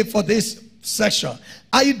 lastly for this section,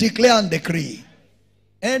 I declare and decree,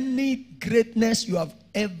 any greatness you have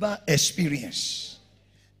ever experienced,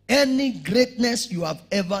 any greatness you have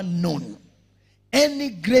ever known, any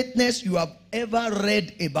greatness you have ever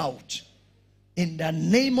read about, in the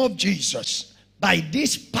name of Jesus, by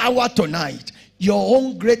this power tonight, your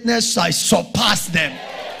own greatness shall surpass them.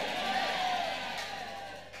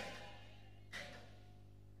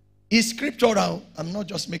 It's scriptural. I'm not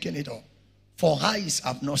just making it up. For eyes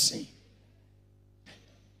have not seen,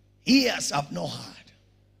 ears have not heard,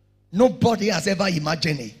 nobody has ever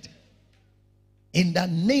imagined it. In the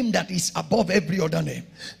name that is above every other name,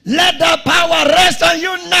 let the power rest on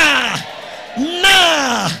you now.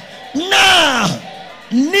 Now.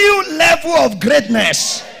 New level of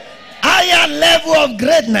greatness. Higher level of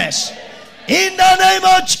greatness. In the name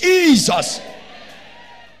of Jesus.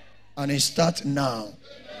 And it starts now.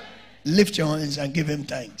 Lift your hands and give him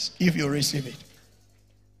thanks if you receive it.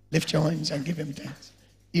 Lift your hands and give him thanks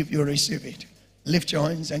if you receive it. Lift your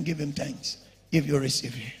hands and give him thanks if you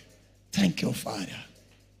receive it. Thank you, Father.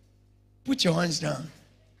 Put your hands down.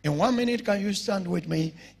 In 1 minute, can you stand with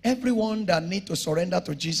me? Everyone that need to surrender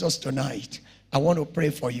to Jesus tonight, I want to pray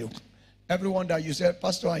for you. Everyone that you say,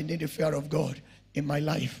 Pastor, I need the fear of God in my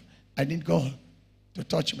life. I need God to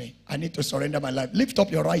touch me. I need to surrender my life. Lift up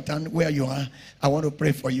your right hand where you are. I want to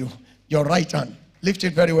pray for you. Your right hand. Lift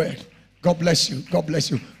it very well. God bless you. God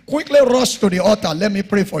bless you. Quickly rush to the altar. Let me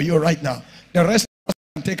pray for you right now. The rest of us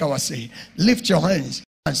can take our seat. Lift your hands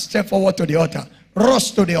and step forward to the altar.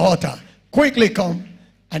 Rush to the altar. Quickly come.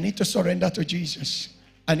 I need to surrender to Jesus.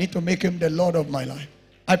 I need to make him the Lord of my life.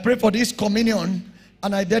 I pray for this communion,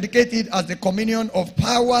 and I dedicate it as the communion of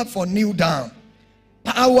power for kneel down.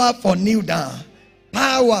 Power for kneel down.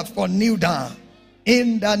 Power for kneel down.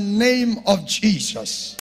 In the name of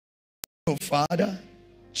Jesus. Oh, Father,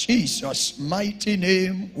 Jesus' mighty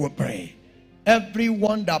name we pray.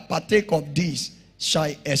 Everyone that partake of this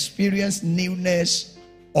shall experience newness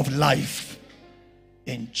of life.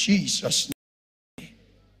 In Jesus' name.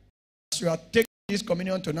 As you are taking this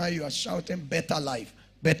communion tonight, you are shouting better life.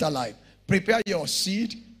 Better life. Prepare your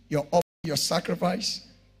seed, your offering, your sacrifice,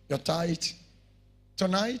 your tithe.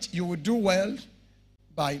 Tonight, you will do well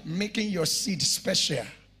by making your seed special.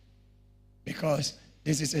 Because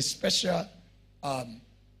this is a special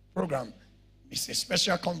program. It's a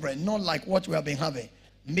special conference, not like what we have been having.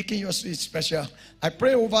 Making your seed special. I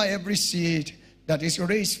pray over every seed that is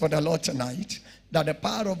raised for the Lord tonight, that the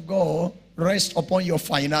power of God rests upon your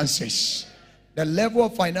finances. The level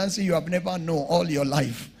of finances you have never known all your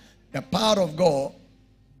life. The power of God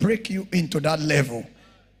break you into that level.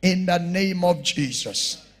 In the name of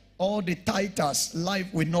Jesus. All the titles, life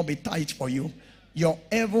will not be tight for you. Your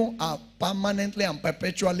heaven are permanently and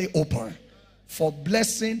perpetually open for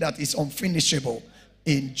blessing that is unfinishable.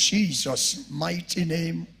 In Jesus' mighty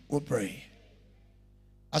name we pray.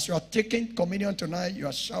 As you are taking communion tonight, you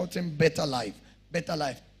are shouting better life. Better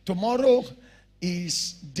life. Tomorrow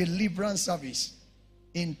is deliverance service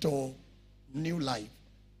into new life.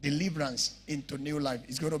 Deliverance into new life.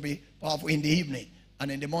 It's going to be powerful in the evening. And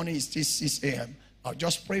in the morning it's still 6 a.m. I'll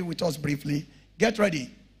just pray with us briefly. Get ready.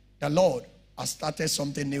 The Lord has started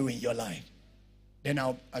something new in your life. Then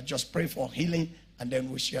I'll just pray for healing, and then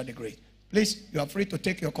we'll share the grace. Please, you are free to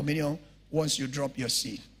take your communion once you drop your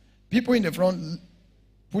seed. People in the front,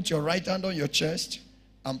 put your right hand on your chest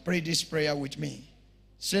and pray this prayer with me.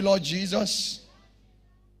 Say, Lord Jesus,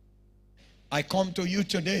 I come to you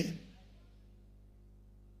today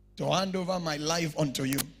to hand over my life unto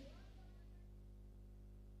you.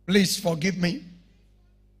 Please forgive me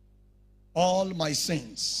all my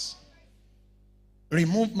sins.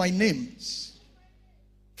 Remove my names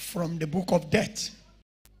from the book of death.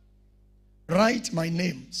 Write my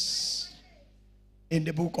names in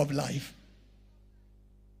the book of life.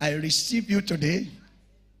 I receive you today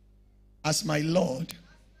as my Lord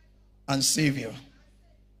and Savior.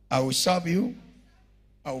 I will serve you.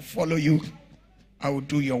 I will follow you. I will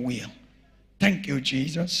do your will. Thank you,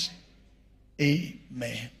 Jesus.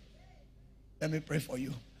 Amen. Let me pray for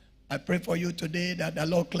you. I pray for you today that the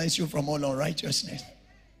Lord cleanse you from all unrighteousness.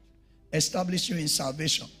 Establish you in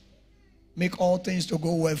salvation. Make all things to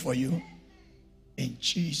go well for you. In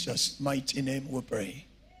Jesus' mighty name we pray.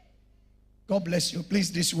 God bless you.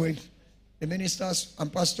 Please, this way, the ministers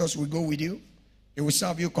and pastors will go with you. They will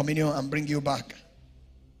serve you communion and bring you back.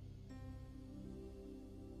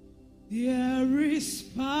 There is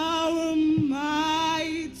power mighty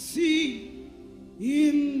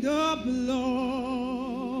in the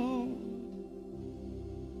blood.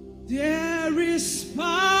 There is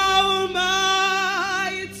power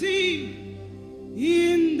mighty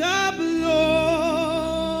in the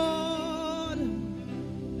blood.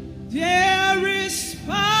 There is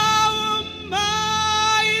power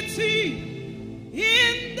mighty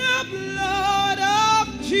in the blood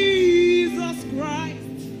of Jesus Christ.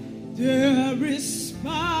 There is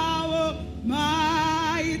power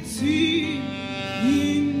mighty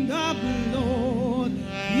in the blood.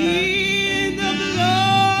 In the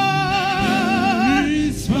blood. There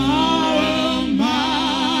is power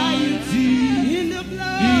mighty in the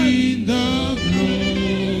blood. In the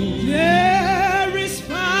blood. There is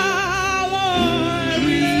power. There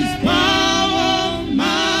is power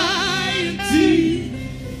mighty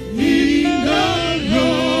in the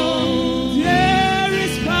blood. There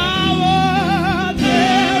is power.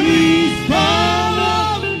 There is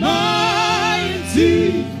power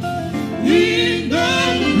mighty in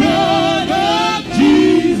the blood of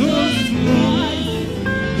Jesus Christ.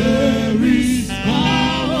 There is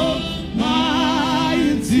power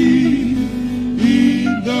mighty in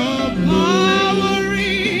the blood. Power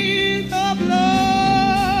in the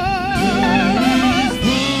blood. There is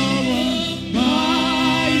power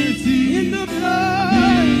mighty in the blood. In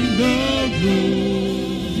the blood.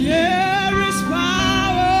 There is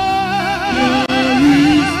power. There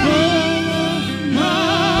is power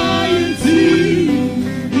mighty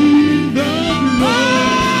in the blood.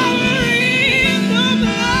 Power in the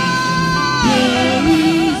blood. There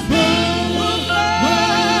is power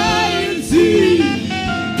mighty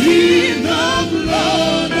in the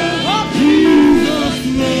blood of Jesus.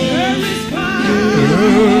 There is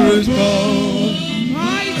power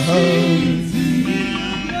mighty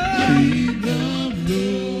in the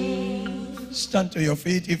blood. Stand to your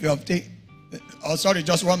feet if you have taken. Oh, sorry,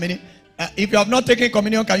 just 1 minute. If you have not taken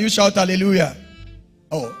communion, can you shout hallelujah?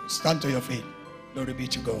 Oh, stand to your feet. Glory be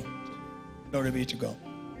to God. Glory be to God.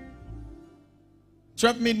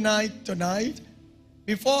 12 midnight tonight.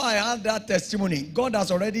 Before I have that testimony, God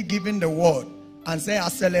has already given the word and say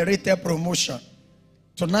accelerated promotion.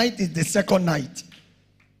 Tonight is the second night.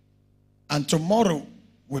 And tomorrow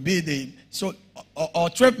will be the, so, or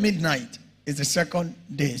 12 midnight is the second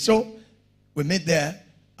day. So, we meet there.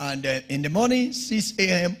 And in the morning, 6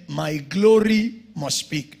 a.m., my glory must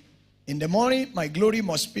speak. In the morning, my glory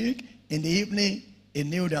must speak. In the evening, a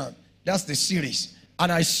kneel down. That's the series.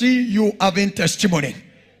 And I see you having testimony.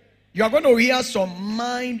 You are going to hear some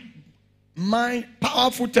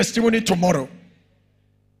powerful testimony tomorrow.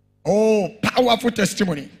 Oh, powerful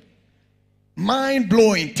testimony.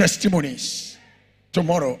 Mind-blowing testimonies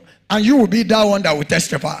tomorrow. And you will be that one that will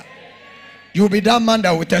testify. You will be that man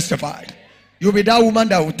that will testify. You will be that woman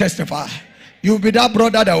that will testify. You will be that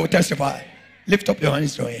brother that will testify. Lift up your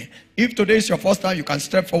hands to him. If today is your first time, you can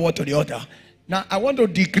step forward to the altar. Now, I want to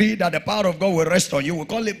decree that the power of God will rest on you. We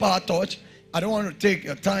call it power touch. I don't want to take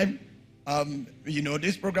your time. You know,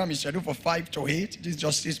 this program is scheduled for 5 to 8. This is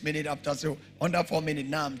just 6 minutes after. So, under 4 minutes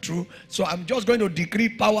now, I'm through. So, I'm just going to decree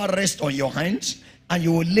power rest on your hands. And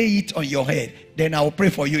you will lay it on your head. Then I will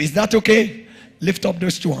pray for you. Is that okay? Lift up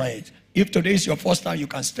those two hands. If today is your first time, you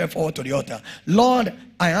can step forward to the altar. Lord,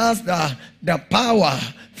 I ask that the power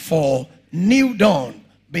for new dawn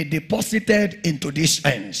be deposited into these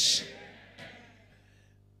hands.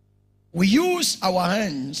 We use our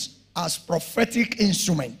hands as prophetic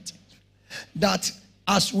instrument, that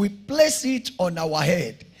as we place it on our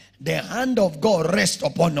head, the hand of God rests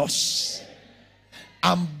upon us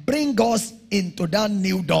and bring us into that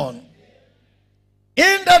new dawn.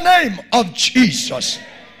 In the name of Jesus.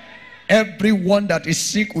 Everyone that is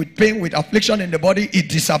sick with pain, with affliction in the body, it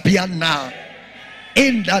disappears now.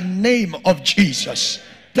 In the name of Jesus.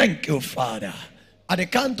 Thank you, Father. At the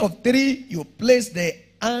count of 3, you place the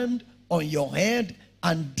hand on your head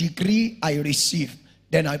and decree, I receive.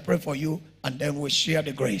 Then I pray for you and then we'll share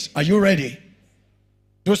the grace. Are you ready?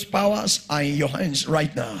 Those powers are in your hands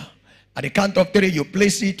right now. At the count of 3, you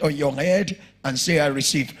place it on your head and say, I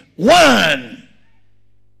receive. 1,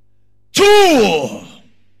 2,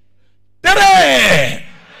 3.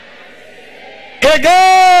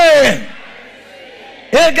 Again.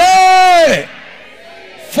 Again.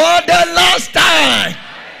 For the last time.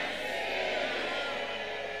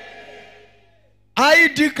 I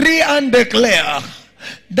decree and declare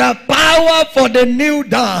the power for the new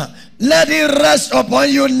dawn. Let it rest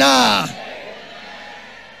upon you now.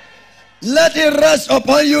 Let it rest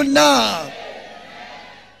upon you now.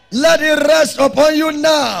 Let it rest upon you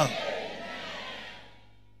now.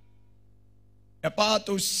 The power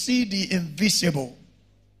to see the invisible,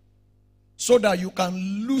 so that you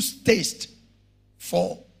can lose taste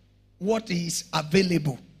for what is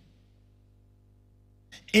available.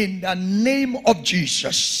 In the name of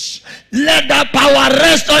Jesus, let that power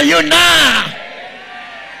rest on you now.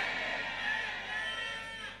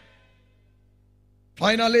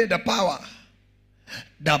 Finally, the power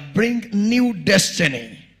that bring new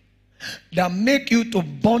destiny, that make you to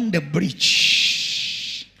burn the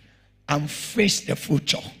bridge and face the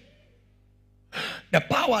future. The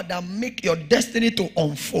power that make your destiny to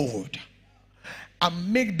unfold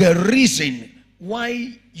and make the reason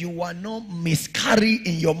why you are not miscarried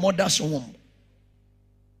in your mother's womb,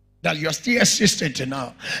 that you are still existing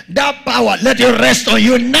now. That power, let it rest on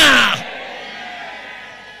you now.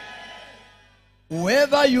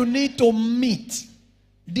 Whoever you need to meet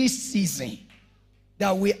this season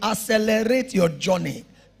that will accelerate your journey,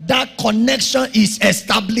 that connection is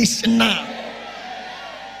established now.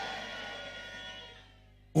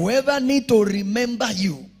 Whoever need to remember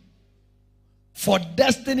you for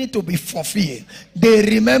destiny to be fulfilled, they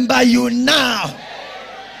remember you now.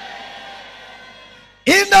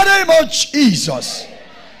 In the name of Jesus,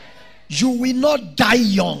 you will not die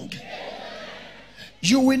young.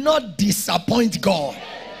 You will not disappoint God.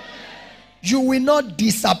 You will not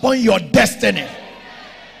disappoint your destiny.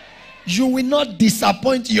 You will not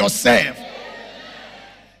disappoint yourself.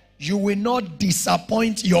 You will not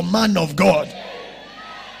disappoint your man of God.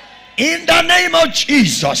 In the name of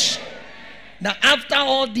Jesus. Now, after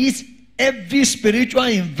all this, every spiritual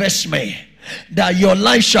investment, that your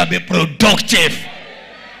life shall be productive.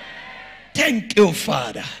 Thank you,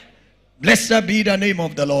 Father. Blessed be the name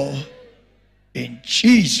of the Lord. In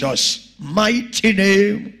Jesus' mighty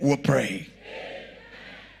name we pray.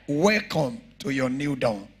 Welcome to your new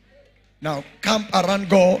dawn. Now camp around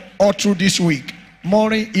God all through this week.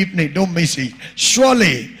 Morning, evening, don't miss it.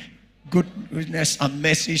 Surely goodness and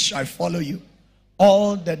mercy shall follow you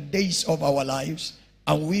all the days of our lives,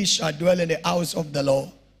 and we shall dwell in the house of the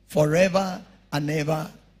Lord forever and ever.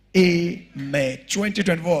 Amen.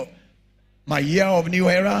 2024, my year of new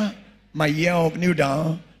era, my year of new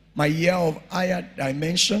dawn, my year of higher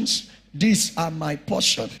dimensions. These are my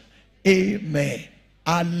portion. Amen.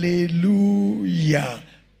 Hallelujah.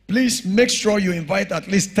 Please make sure you invite at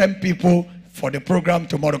least 10 people for the program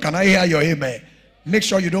tomorrow. Can I hear your amen? Make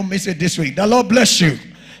sure you don't miss it this week. The Lord bless you.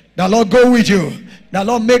 The Lord go with you. The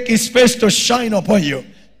Lord make his face to shine upon you.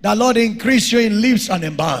 The Lord increase you in leaves and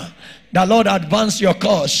in bounds. The Lord advance your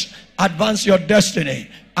cause, advance your destiny,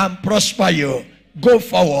 and prosper you. Go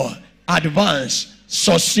forward, advance,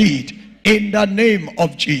 succeed in the name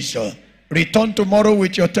of Jesus. Return tomorrow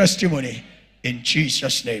with your testimony in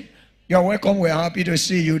Jesus' name. You're welcome. We're happy to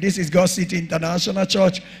see you. This is God's City International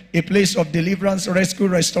Church, a place of deliverance, rescue,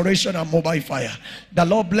 restoration, and mobile fire. The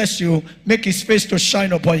Lord bless you, make his face to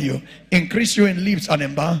shine upon you, increase you in leaves and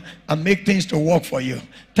in bounds, and make things to work for you.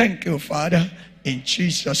 Thank you, Father. In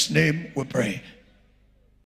Jesus' name we pray.